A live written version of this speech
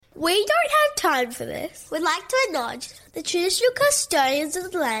We don't have time for this. We'd like to acknowledge the traditional custodians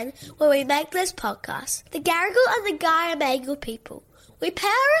of the land where we make this podcast, the Garigal and the Guyamagal people. We pay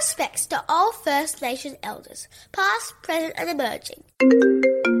our respects to all First Nation elders, past, present and emerging.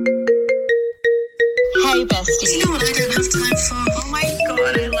 Hey, Bestie. You know what I don't have time for? Oh my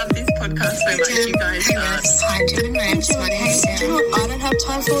God, I love this podcast so much, you guys. Hi, Jen and Sarah. Do you know what I don't have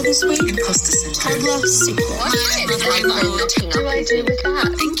time for this week? Imposter syndrome. Toddler sickness. Do I do with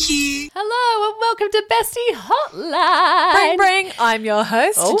that? Thank you. Hello and welcome to Bestie Hotline. Bring, bring. I'm your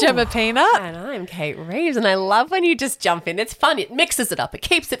host, Gemma Peanut. And I'm Kate Reeves, and I love when you just jump in. It's fun. It mixes it up. It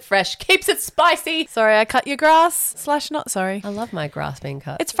keeps it fresh, keeps it spicy. Sorry, I cut your grass. / not sorry. I love my grass being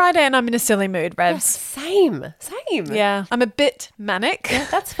cut. It's Friday and I'm in a silly mood, Revs. Same. Yeah, I'm a bit manic. Yeah,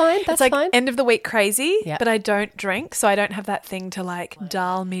 that's fine. That's it's like fine. end of the week crazy, Yeah. but I don't drink, so I don't have that thing to like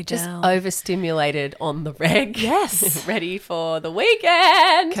dial me Just down. overstimulated on the reg. Yes. Ready for the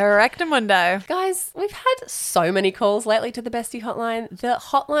weekend. Correctamundo. Guys, we've had so many calls lately to the Bestie Hotline. The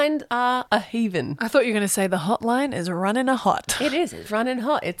hotlines are a heathen. I thought you were going to say the hotline is running a hot. It is. It's running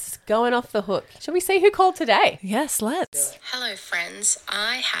hot. It's going off the hook. Shall we see who called today? Yes, let's. Hello friends,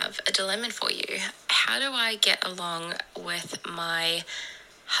 I have a dilemma for you. How do I get along with my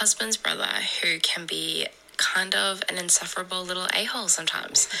husband's brother who can be kind of an insufferable little a-hole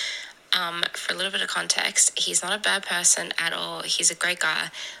sometimes? For a little bit of context, he's not a bad person at all. He's a great guy,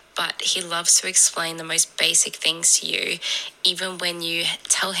 but he loves to explain the most basic things to you, even when you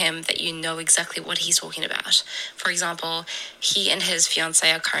tell him that you know exactly what he's talking about. For example, he and his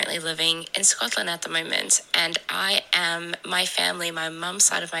fiancée are currently living in Scotland at the moment, and my family, my mum's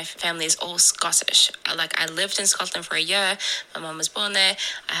side of my family is all Scottish. I lived in Scotland for a year. My mum was born there.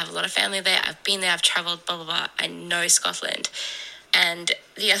 I have a lot of family there. I've been there. I've travelled, blah, blah, blah. I know Scotland. And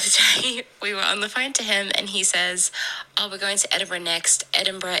the other day, we were on the phone to him and he says, oh, we're going to Edinburgh next.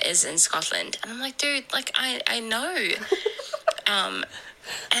 Edinburgh is in Scotland. And I'm like, dude, I know. And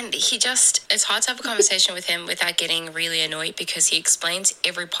it's hard to have a conversation with him without getting really annoyed because he explains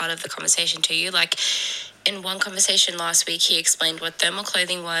every part of the conversation to you. Like, in one conversation last week, he explained what thermal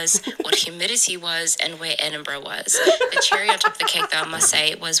clothing was, what humidity was, and where Edinburgh was. The cherry on top of the cake, though, I must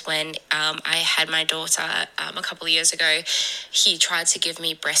say, was when I had my daughter a couple of years ago. He tried to give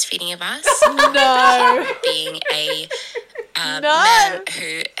me breastfeeding advice. No. Being a man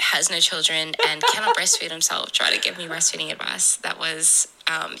who has no children and cannot breastfeed himself, tried to give me breastfeeding advice. That was...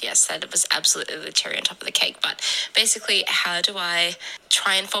 that was absolutely the cherry on top of the cake. But basically, how do I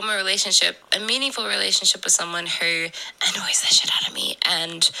try and form a meaningful relationship with someone who annoys the shit out of me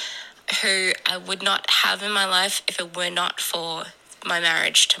and who I would not have in my life if it were not for my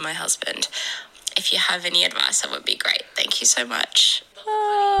marriage to my husband? If you have any advice, that would be great. Thank you so much.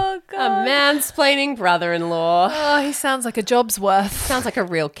 Oh, A God. mansplaining brother-in-law. Oh, he sounds like a job's worth. Sounds like a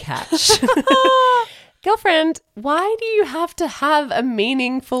real catch. Girlfriend, why do you have to have a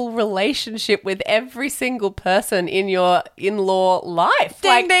meaningful relationship with every single person in your in-law life?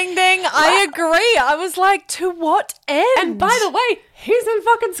 Ding, ding, ding. I agree. I was like, to what end? And by the way, he's in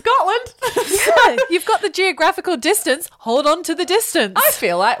fucking Scotland. Yeah, you've got the geographical distance. Hold on to the distance. I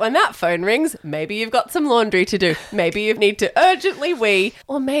feel like when that phone rings, maybe you've got some laundry to do. Maybe you need to urgently wee.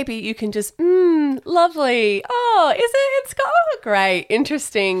 Or maybe you can just, lovely. Oh, is it in Scotland? Oh, great.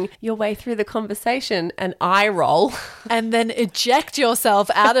 Interesting. Your way through the conversation and eye roll. And then eject yourself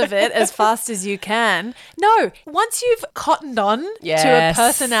out of it as fast as you can. No, once you've cottoned on to a Yes.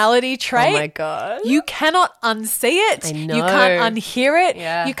 personality trait, Oh my God. you cannot unsee it. I know. You can't unhear it.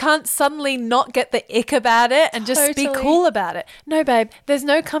 Yeah. You can't suddenly not get the ick about it and just be Totally. cool about it. No, babe, there's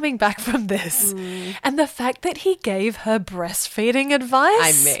no coming back from this. And the fact that he gave her breastfeeding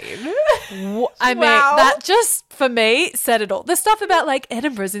advice. Wow. That just, for me, said it all. The stuff about like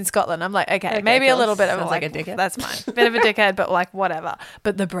Edinburgh's in Scotland, I'm like, okay, maybe a cool. little bit of Sounds like a dickhead. that's fine. Bit of a dickhead, but like whatever.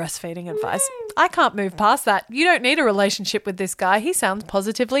 But the breastfeeding advice, I can't move past that. You don't need a relationship with this guy. He sounds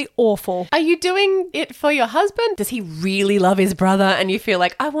positively awful. Are you doing it for your husband? Does he really love his brother and you feel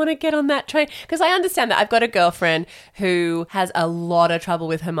like, I want to get on that train? Because I understand that. I've got a girlfriend who has a lot of trouble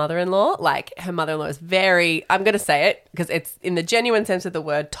with her mother-in-law. Like, her mother-in-law is very, I'm going to say it because it's in the genuine sense of the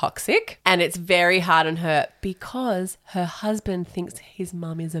word, toxic. And it's very hard on her because her husband thinks his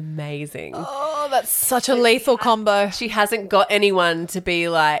mum is amazing. Oh, that's such a lethal combo. She hasn't got anyone to be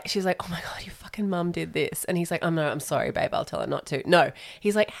like, she's like, oh my God, you fucking fucking mum did this. And he's like, oh, no, I'm sorry, babe. I'll tell her not to. No.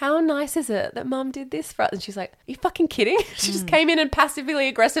 He's like, how nice is it that mum did this for us? And she's like, are you fucking kidding? She just came in and passively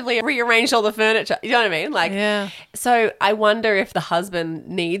aggressively rearranged all the furniture. You know what I mean? Like, Yeah. So I wonder if the husband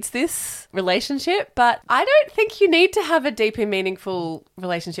needs this relationship, but I don't think you need to have a deep and meaningful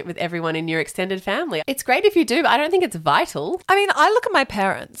relationship with everyone in your extended family. It's great if you do, but I don't think it's vital. I mean, I look at my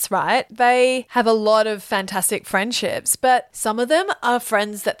parents, right? They have a lot of fantastic friendships, but some of them are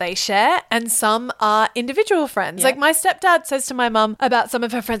friends that they share and some are individual friends. Yeah. Like my stepdad says to my mum about some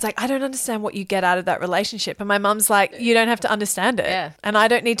of her friends, like, I don't understand what you get out of that relationship. And my mum's like, you don't have to understand it. Yeah. And I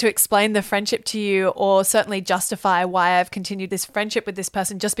don't need to explain the friendship to you or certainly justify why I've continued this friendship with this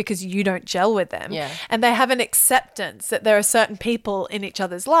person just because you don't gel with them. Yeah. And they have an acceptance that there are certain people in each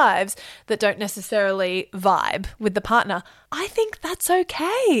other's lives that don't necessarily vibe with the partner. I think that's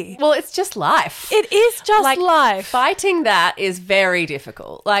okay. Well, it's just life. It is just life. Fighting that is very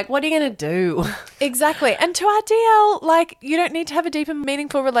difficult. Like, what are you going to do? Exactly. And to our DL, like, you don't need to have a deep and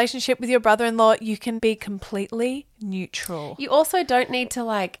meaningful relationship with your brother-in-law. You can be completely neutral. You also don't need to,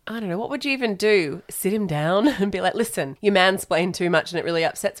 like, I don't know, what would you even do? Sit him down and be like, listen, you mansplain too much and it really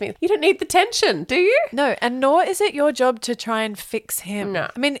upsets me. You don't need the tension, do you? No, and nor is it your job to try and fix him. No.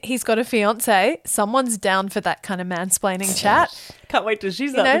 I mean, he's got a fiance. Someone's down for that kind of mansplaining chat. Can't wait till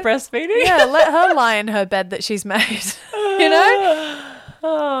she's You know? up breastfeeding. Yeah, let her lie in her bed that she's made. You know?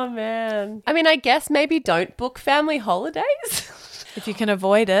 Oh, man. I mean, I guess maybe don't book family holidays. If you can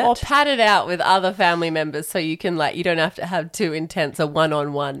avoid it. Or pad it out with other family members so you can, like, you don't have to have too intense a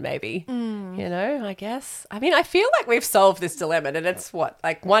one-on-one maybe. You know, I guess. I mean, I feel like we've solved this dilemma and it's what,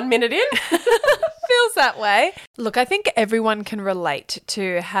 like 1 minute in? Feels that way. Look, I think everyone can relate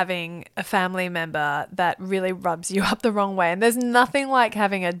to having a family member that really rubs you up the wrong way. And there's nothing like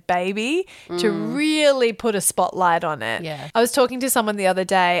having a baby to really put a spotlight on it. Yeah. I was talking to someone the other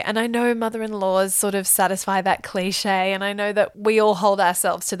day and I know mother-in-laws sort of satisfy that cliche. And I know that we all hold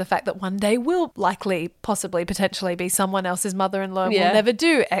ourselves to the fact that one day we'll likely, possibly, potentially be someone else's mother-in-law and Yeah. we'll never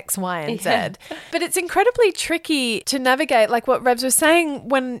do X, Y, and Z. Yeah. But it's incredibly tricky to navigate, like what Rebs was saying,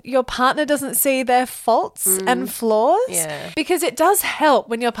 when your partner doesn't see their faults and flaws. Yeah. Because it does help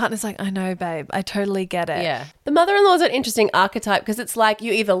when your partner's like, I know, babe, I totally get it. Yeah. The mother-in-law is an interesting archetype because it's like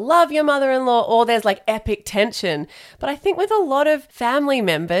you either love your mother-in-law or there's like epic tension. But I think with a lot of family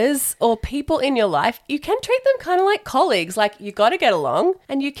members or people in your life, you can treat them kind of like colleagues. Like you got to get along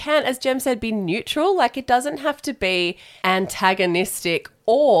and you can, as Jem said, be neutral. Like it doesn't have to be antagonistic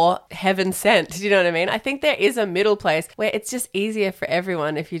or heaven sent. Do you know what I mean? I think there is a middle place where it's just easier for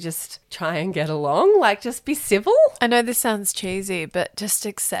everyone if you just try and get along. Like just be civil. I know this sounds cheesy, but just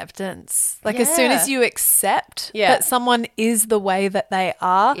acceptance. Like as soon Yeah. as you accept Yeah. that someone is the way that they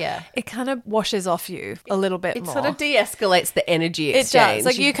are, Yeah. it kind of washes off you a little bit It more. sort of de-escalates the energy It exchange. does.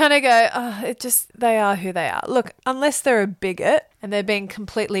 Like you kind of go, oh, they are who they are. Look, unless they're a bigot and they're being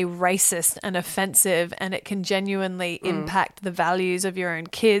completely racist and offensive and it can genuinely impact the values of your own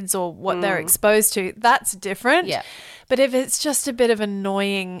kids or what they're exposed to, that's different. Yeah. But if it's just a bit of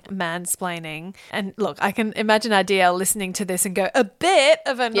annoying mansplaining, and look, I can imagine our DL listening to this and go, a bit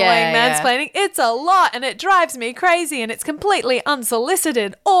of annoying Yeah. mansplaining, it's a lot and it drives me crazy and it's completely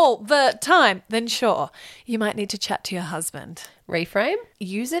unsolicited all the time, then sure, you might need to chat to your husband. Reframe,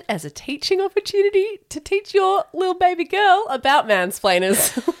 use it as a teaching opportunity to teach your little baby girl about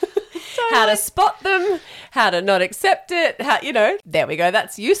mansplainers. How to spot them, how to not accept it, how, you know, there we go.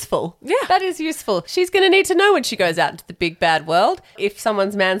 That's useful. Yeah. That is useful. She's going to need to know when she goes out into the big bad world if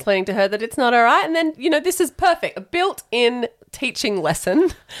someone's mansplaining to her that it's not all right. And then, you know, this is perfect. A built-in teaching lesson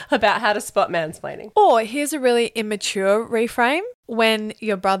about how to spot mansplaining. Or here's a really immature reframe. When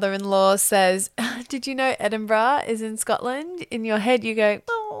your brother-in-law says, did you know Edinburgh is in Scotland? In your head you go,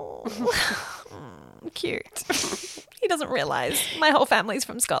 oh, cute. He doesn't realise my whole family's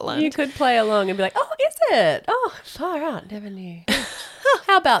from Scotland. You could play along and be like, oh, is it? Oh, far out. Never knew.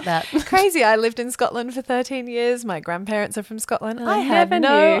 How about that? Crazy. I lived in Scotland for 13 years. My grandparents are from Scotland. I I had never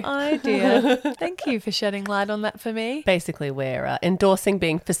no knew. idea. Thank you for shedding light on that for me. Basically, we're endorsing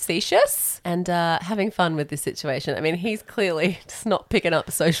being facetious and having fun with this situation. I mean, he's clearly just not picking up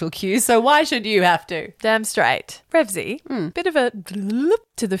social cues, so why should you have to? Damn straight. Revsy, bit of a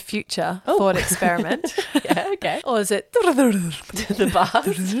to the future thought experiment. Yeah, okay. Or is it The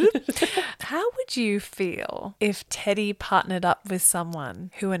bars. How would you feel if Teddy partnered up with someone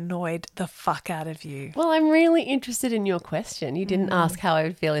someone who annoyed the fuck out of you? Well, I'm really interested in your question. You didn't ask how I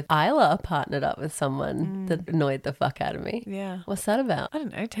would feel if Isla partnered up with someone that annoyed the fuck out of me. Yeah. What's that about? I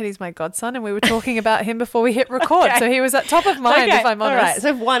don't know. Teddy's my godson, and we were talking about him before we hit record. So he was at top of mind, if I'm honest. All right.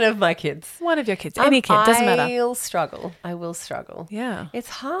 So one of my kids. One of your kids. Any kid. Doesn't matter. I will struggle. Yeah. It's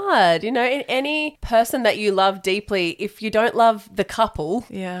hard. In any person that you love deeply, if you don't love the couple,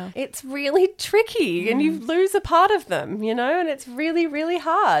 it's really tricky and you lose a part of them, and it's really, really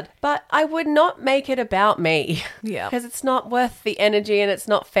hard. But I would not make it about me. Yeah. Because it's not worth the energy and it's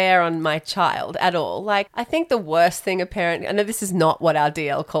not fair on my child at all. Like, I think the worst thing a parent, I know this is not what our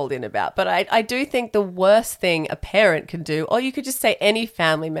DL called in about, but I do think the worst thing a parent can do, or you could just say any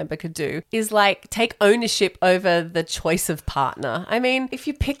family member could do, is like take ownership over the choice of partner. I mean, if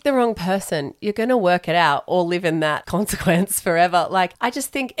you pick the wrong person, you're going to work it out or live in that consequence forever. Like, I just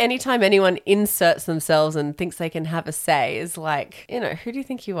think anytime anyone inserts themselves and thinks they can have a say is like, who do you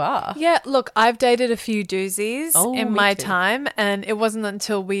think you are? Yeah, look, I've dated a few doozies in me my too. time, and it wasn't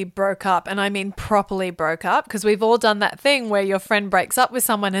until we broke up, and I mean properly broke up, because we've all done that thing where your friend breaks up with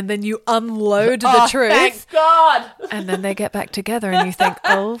someone and then you unload the truth. Thank God. And then they get back together and you think,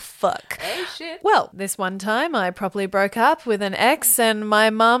 oh, fuck. Oh, shit. Well, this one time I properly broke up with an ex, and my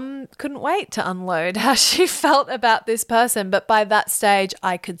mum couldn't wait to unload how she felt about this person. But by that stage,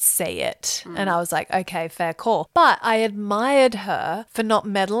 I could see it. And I was like, okay, fair call. But I admired her for not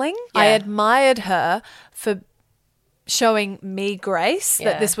meddling. I Yeah. admired her for showing me grace,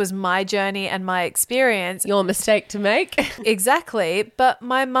 that this was my journey and my experience. Your mistake to make. Exactly. But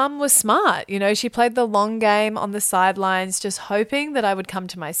my mum was smart. She played the long game on the sidelines, just hoping that I would come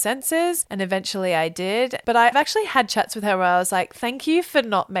to my senses. And eventually I did. But I've actually had chats with her where I was like, thank you for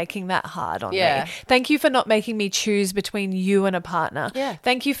not making that hard on me. Thank you for not making me choose between you and a partner. Yeah.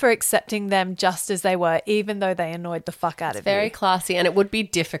 Thank you for accepting them just as they were, even though they annoyed the fuck out of Very you. classy, and it would be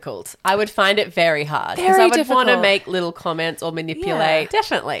difficult. I would find it very hard. Very Because I would want to difficult. make little comments or manipulate. Yeah.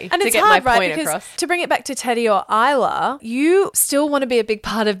 Definitely. And to it's get hard, my right? point Because across. to bring it back to Teddy or Isla, you still want to be a big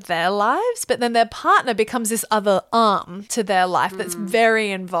part of their lives, but then their partner becomes this other arm to their life that's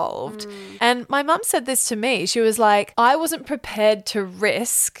very involved. And my mum said this to me. She was like, I wasn't prepared to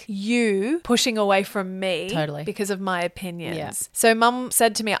risk you pushing away from me Totally. because of my opinions. Yeah. So mum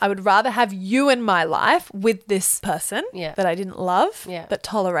said to me, I would rather have you in my life with this person Yeah. that I didn't love, Yeah. but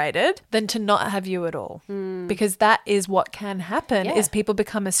tolerated, than to not have you at all. Because that is what can happen, Yeah. is people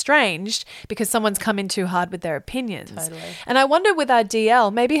become estranged because someone's come in too hard with their opinions. Totally. And I wonder with our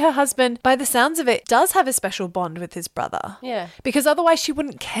DL, maybe her husband, by the sounds of it, does have a special bond with his brother. Yeah. Because otherwise she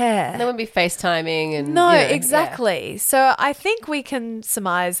wouldn't care. There wouldn't be FaceTiming and No, yeah. exactly. So I think we can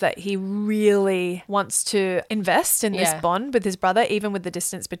surmise that he really wants to invest in this Yeah. bond with his brother, even with the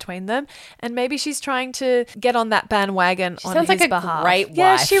distance between them. And maybe she's trying to get on that bandwagon on sounds his like a behalf. great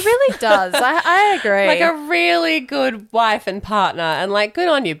Yeah, wife. she really does. I agree. Like a really good wife and partner, and like good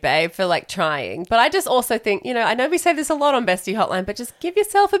on you, babe, for like trying. But I just also think, I know we say this a lot on Bestie Hotline, but just give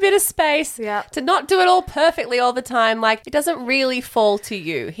yourself a bit of space to not do it all perfectly all the time. Like, it doesn't really fall to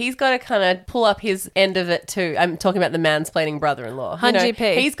you. He's got to kind of pull up his end of it too. I'm talking about the mansplaining brother-in-law.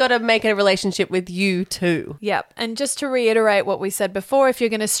 100p. He's got to make a relationship with you too. Yep. And just to reiterate what we said before, if you're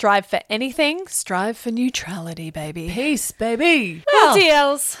going to strive for anything, strive for neutrality, baby. Peace, baby. Well,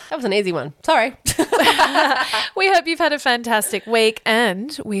 DLs, That was an easy one. Sorry. we hope you've had a fantastic week,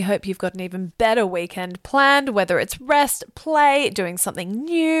 and we hope you've got an even better weekend planned, whether it's rest, play, doing something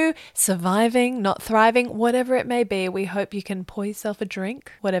new, surviving, not thriving, whatever it may be. We hope you can pour yourself a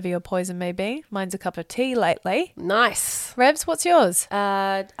drink, whatever your poison may be. Mine's a cup of tea lately. Nice. Revs, what's yours?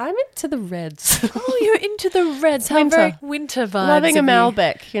 I'm into the reds. Oh, you're into the reds. How Winter. very winter vibes. Loving a of you.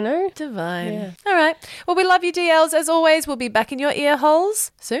 Malbec, Divine. Yeah. All right. Well, we love you, DLs. As always, we'll be back in your ear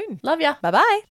holes soon. Love ya. Bye-bye.